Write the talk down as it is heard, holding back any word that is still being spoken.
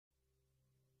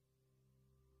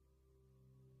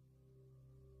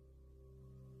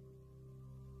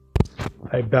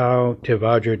I bow to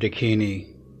Vajradakini.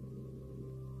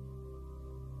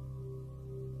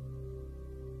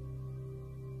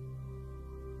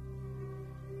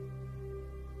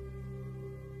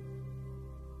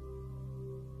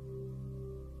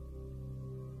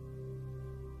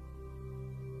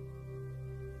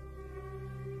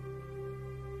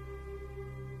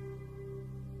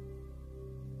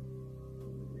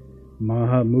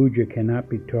 Mahamudra cannot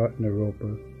be taught in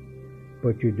Naropa,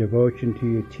 but your devotion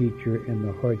to your teacher and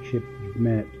the hardships you've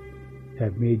met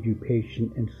have made you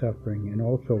patient in suffering and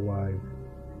also wise.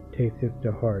 Take this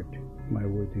to heart, my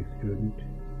worthy student.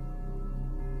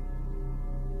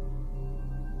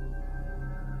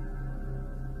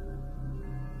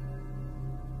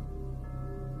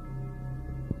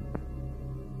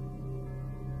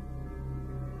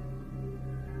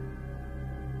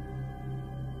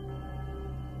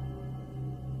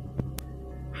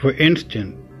 For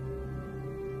instance,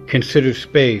 consider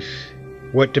space.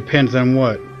 What depends on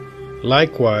what?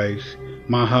 Likewise,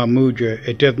 Mahamudra,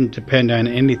 it doesn't depend on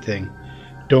anything.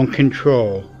 Don't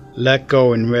control. Let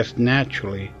go and rest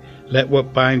naturally. Let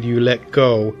what binds you let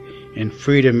go, and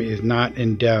freedom is not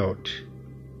in doubt.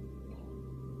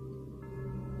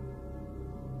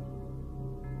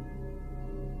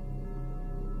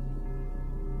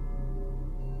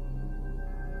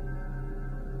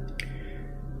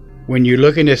 When you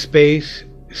look into space,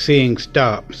 seeing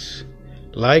stops.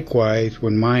 Likewise,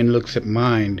 when mind looks at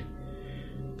mind,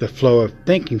 the flow of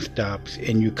thinking stops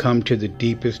and you come to the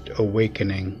deepest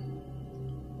awakening.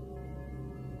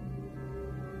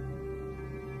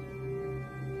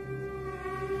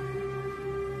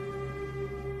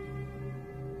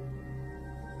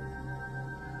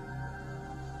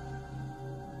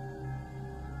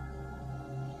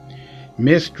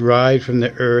 Mist rise from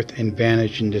the earth and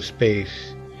vanish into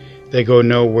space. They go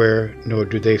nowhere, nor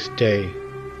do they stay.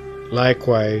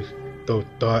 Likewise, though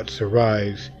thoughts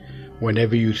arise,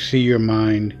 whenever you see your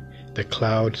mind, the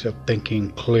clouds of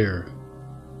thinking clear.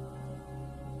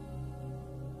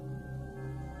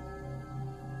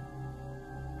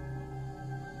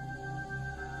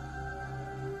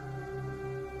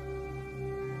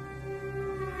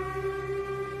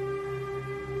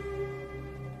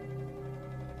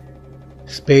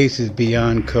 Space is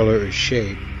beyond color or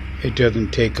shape. It doesn't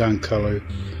take on color,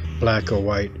 black or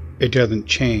white. It doesn't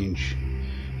change.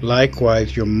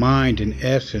 Likewise, your mind in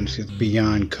essence is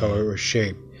beyond color or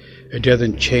shape. It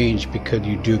doesn't change because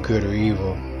you do good or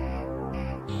evil.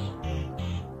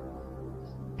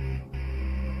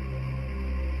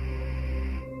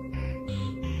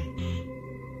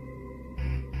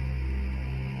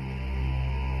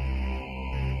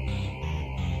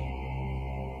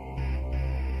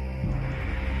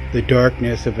 The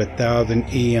darkness of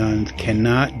 1,000 eons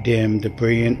cannot dim the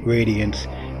brilliant radiance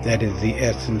that is the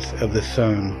essence of the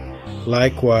sun.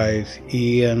 Likewise,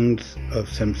 eons of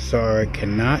samsara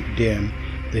cannot dim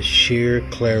the sheer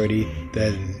clarity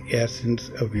that is the essence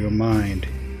of your mind.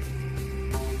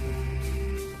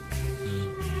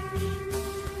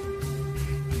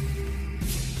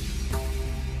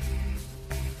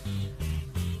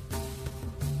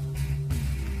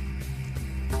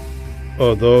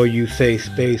 Although you say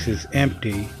space is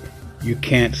empty, you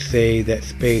can't say that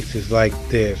space is like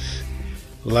this.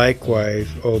 Likewise,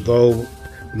 although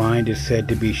mind is said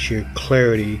to be sheer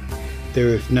clarity, there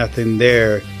is nothing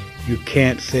there. You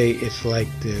can't say it's like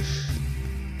this.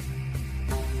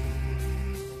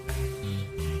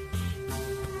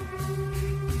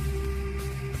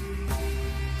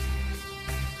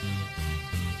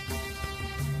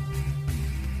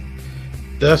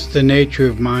 Thus, the nature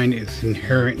of mind is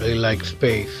inherently like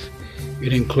space.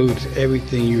 It includes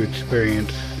everything you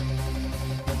experience.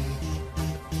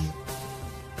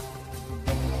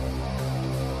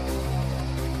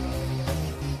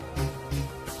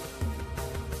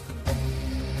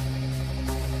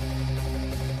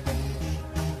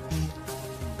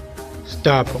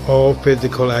 Stop all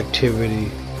physical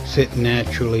activity. Sit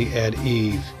naturally at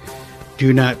ease.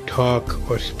 Do not talk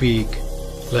or speak.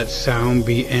 Let sound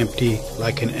be empty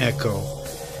like an echo.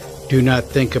 Do not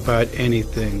think about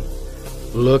anything.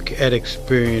 Look at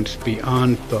experience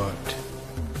beyond thought.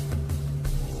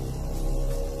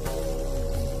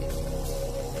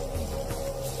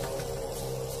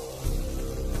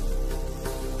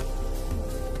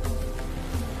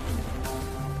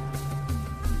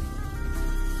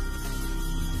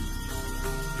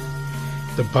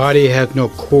 The body has no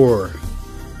core,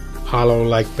 hollow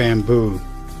like bamboo.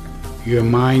 Your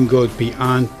mind goes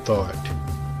beyond thought,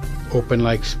 open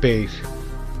like space.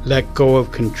 Let go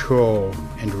of control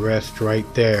and rest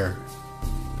right there.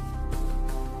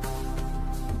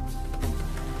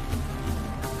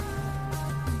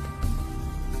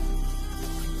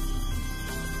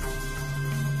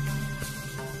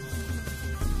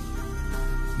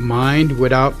 Mind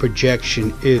without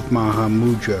projection is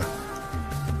Mahamudra.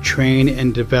 Train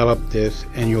and develop this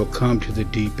and you'll come to the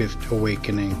deepest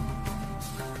awakening.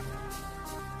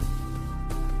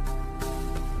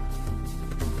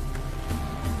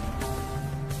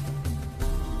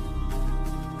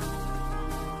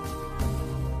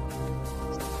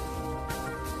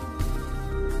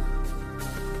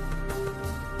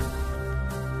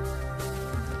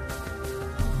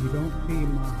 You don't see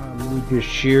Mahamudra's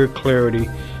sheer clarity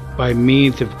by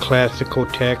means of classical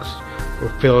texts or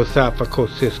philosophical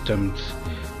systems,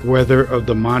 whether of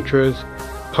the mantras,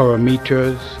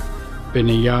 paramitras,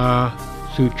 Vinaya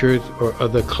sutras, or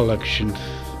other collections.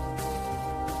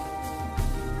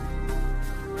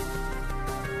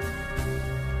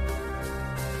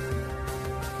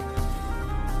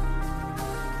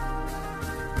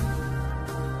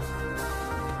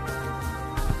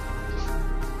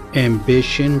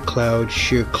 Ambition clouds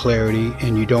sheer clarity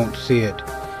and you don't see it.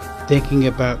 Thinking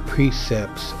about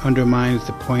precepts undermines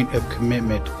the point of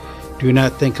commitment. Do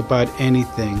not think about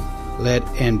anything. Let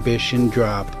ambition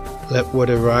drop. Let what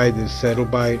arises settle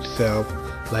by itself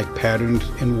like patterns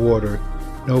in water.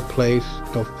 No place,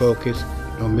 no focus,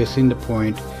 no missing the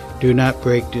point. Do not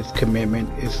break this commitment.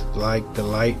 It's like the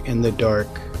light in the dark.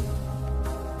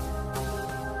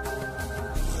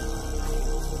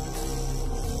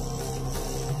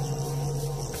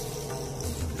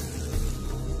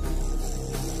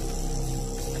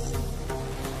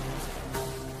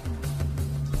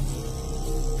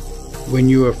 When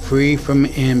you are free from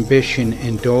ambition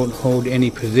and don't hold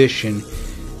any position,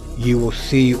 you will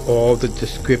see all that the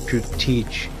scriptures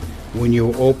teach. When you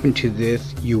are open to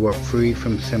this, you are free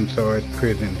from samsara's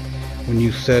prison. When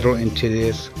you settle into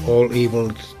this, all evil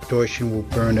distortion will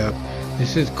burn up.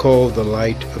 This is called the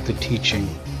light of the teaching.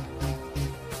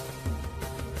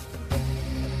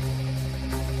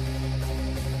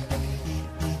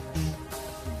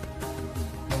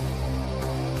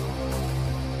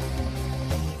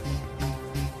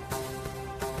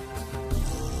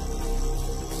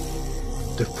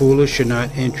 The foolish are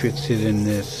not interested in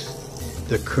this.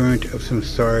 The current of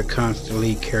samsara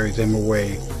constantly carries them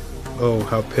away. Oh,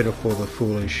 how pitiful the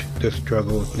foolish. Their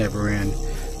struggles never end.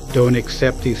 Don't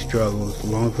accept these struggles.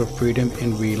 Long for freedom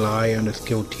and rely on a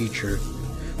skilled teacher.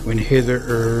 When his or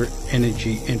her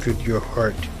energy enters your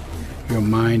heart, your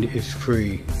mind is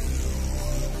free.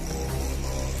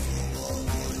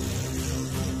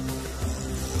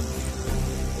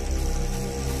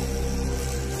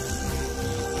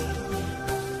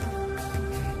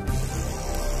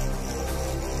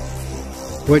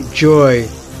 What joy!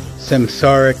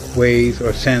 Samsaric ways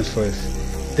are senseless.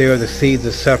 They are the seeds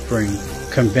of suffering.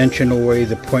 Conventional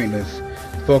ways are pointless.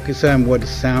 Focus on what is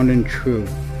sound and true.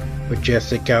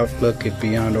 Majestic outlook is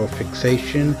beyond all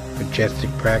fixation. Majestic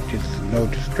practice is no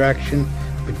distraction.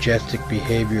 Majestic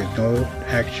behavior is no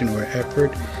action or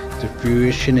effort. The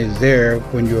fruition is there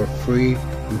when you are free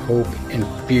from hope and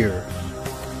fear.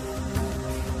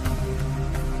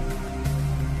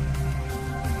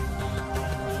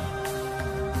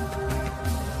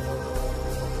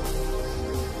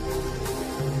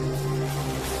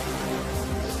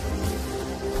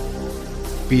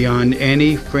 Beyond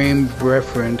any frame of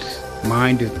reference,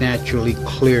 mind is naturally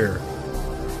clear.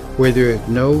 Where there is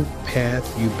no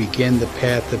path, you begin the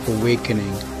path of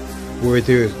awakening. Where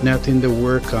there is nothing to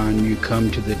work on, you come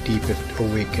to the deepest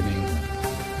awakening.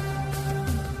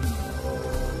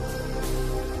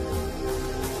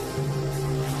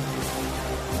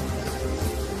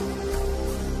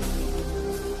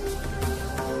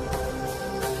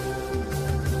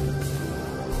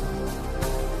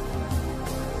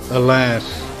 Alas,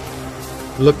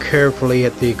 look carefully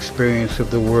at the experience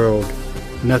of the world.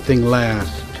 Nothing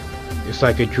lasts. It's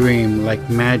like a dream, like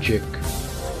magic.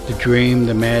 The dream,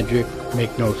 the magic,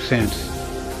 make no sense.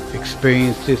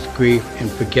 Experience this grief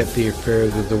and forget the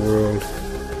affairs of the world.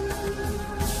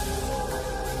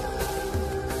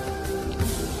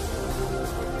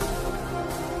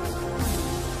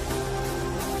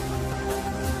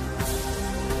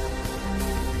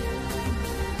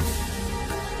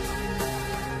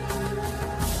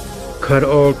 Cut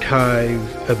all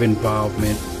ties of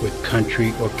involvement with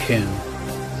country or kin.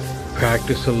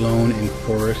 Practice alone in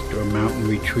forest or mountain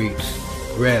retreats.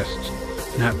 Rest,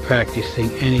 not practicing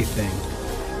anything.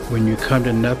 When you come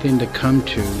to nothing to come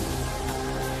to,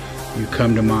 you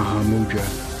come to Mahamudra.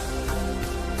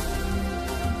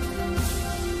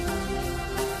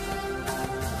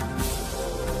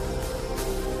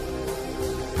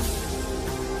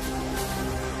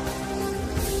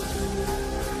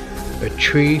 A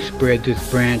tree spreads its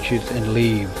branches and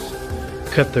leaves.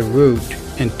 Cut the root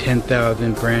and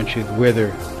 10,000 branches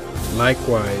wither.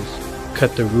 Likewise,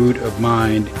 cut the root of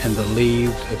mind, and the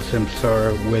leaves of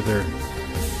samsara wither.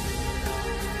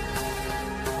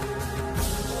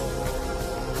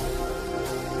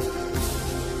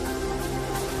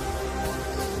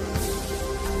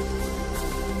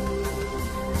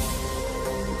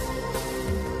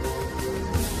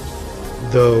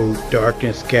 Though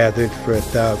darkness gathered for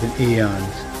 1,000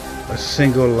 eons, a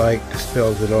single light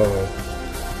dispels it all.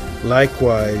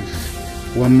 Likewise,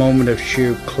 one moment of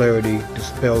sheer clarity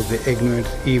dispels the ignorance,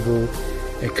 evil,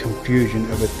 and confusion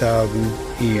of 1,000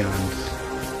 eons.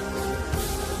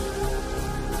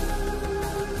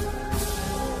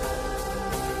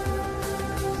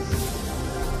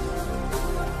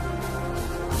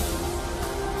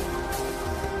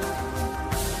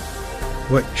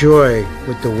 What joy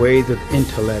with the ways of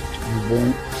intellect you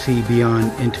won't see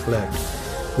beyond intellect.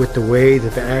 With the ways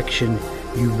of action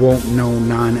you won't know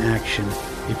non-action.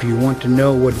 If you want to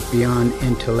know what is beyond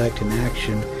intellect and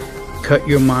action, cut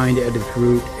your mind at its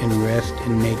root and rest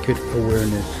in naked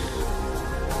awareness.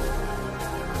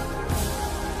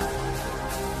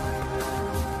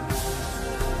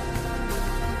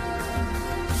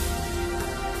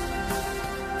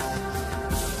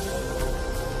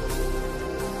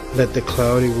 Let the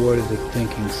cloudy waters of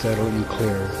thinking settle and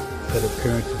clear. Let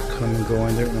appearances come and go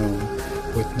on their own,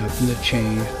 with nothing to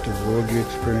change. The world you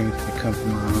experience becomes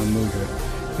Mahamudra,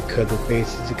 because the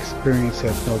basis experience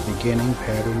has no beginning.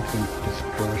 Patterns and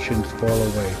distortions fall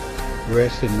away.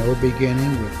 Rest in no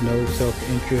beginning, with no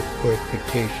self-interest or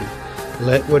expectation.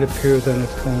 Let what appears on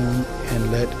its own,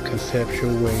 and let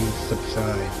conceptual waves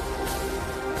subside.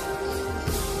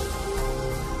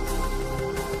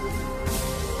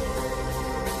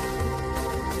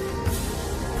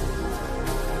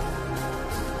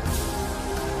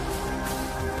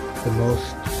 The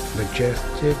most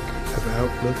majestic of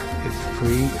outlooks is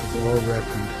free of all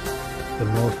reference. The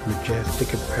most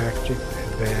majestic of practice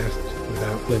is vast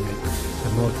without limit. The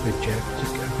most majestic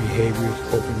of behavior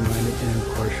is open-minded and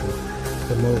impartial.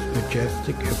 The most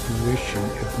majestic of fruition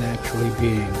is naturally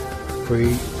being,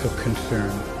 free of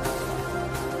concern.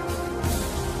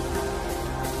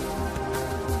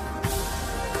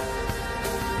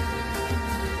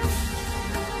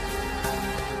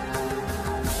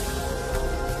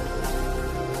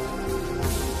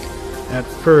 At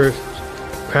first,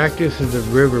 practice is a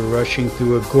river rushing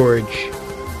through a gorge.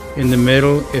 In the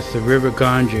middle, it's the river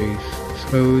Ganges,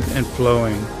 smooth and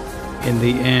flowing. In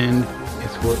the end,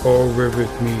 it's where all rivers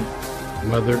meet,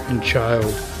 mother and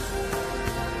child.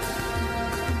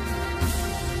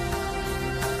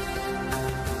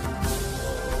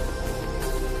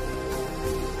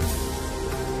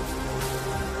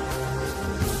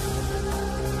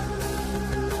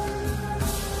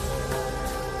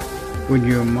 When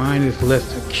your mind is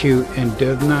less acute and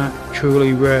does not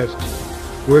truly rest,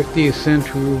 work the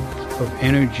essentials of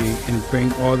energy and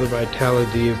bring all the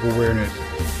vitality of awareness,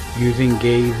 using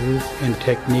gazes and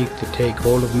techniques to take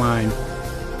hold of mind.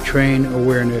 Train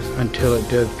awareness until it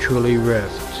does truly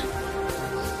rest.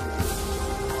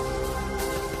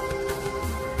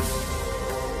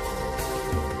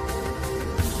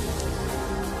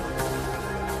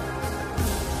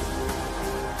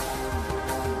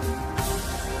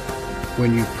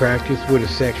 When you practice with a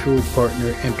sexual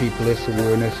partner, empty bliss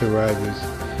awareness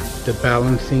arises. The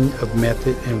balancing of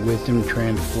method and wisdom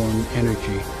transform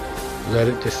energy. Let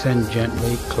it descend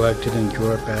gently, collect it and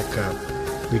draw it back up.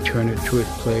 Return it to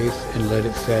its place and let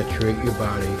it saturate your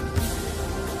body.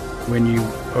 When you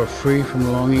are free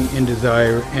from longing and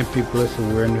desire, empty bliss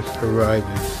awareness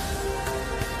arises.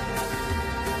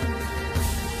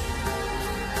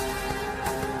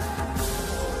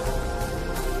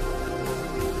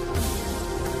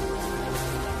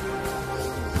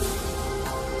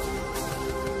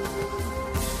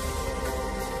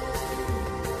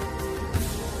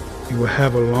 You will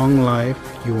have a long life,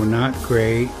 you will not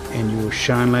gray, and you will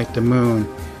shine like the moon.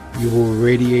 You will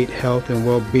radiate health and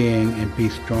well-being and be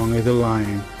strong as a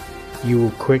lion. You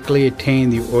will quickly attain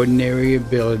the ordinary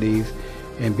abilities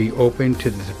and be open to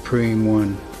the Supreme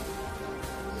One.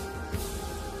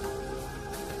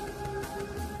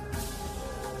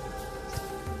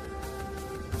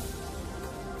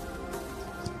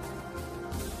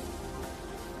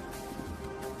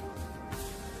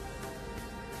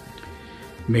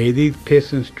 May these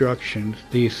Pith instructions,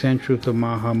 the essentials of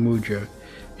Mahamudra,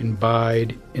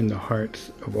 abide in the hearts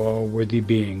of all worthy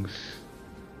beings.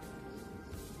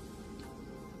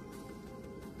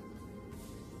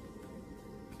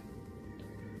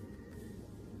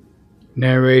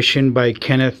 Narration by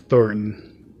Kenneth Thornton.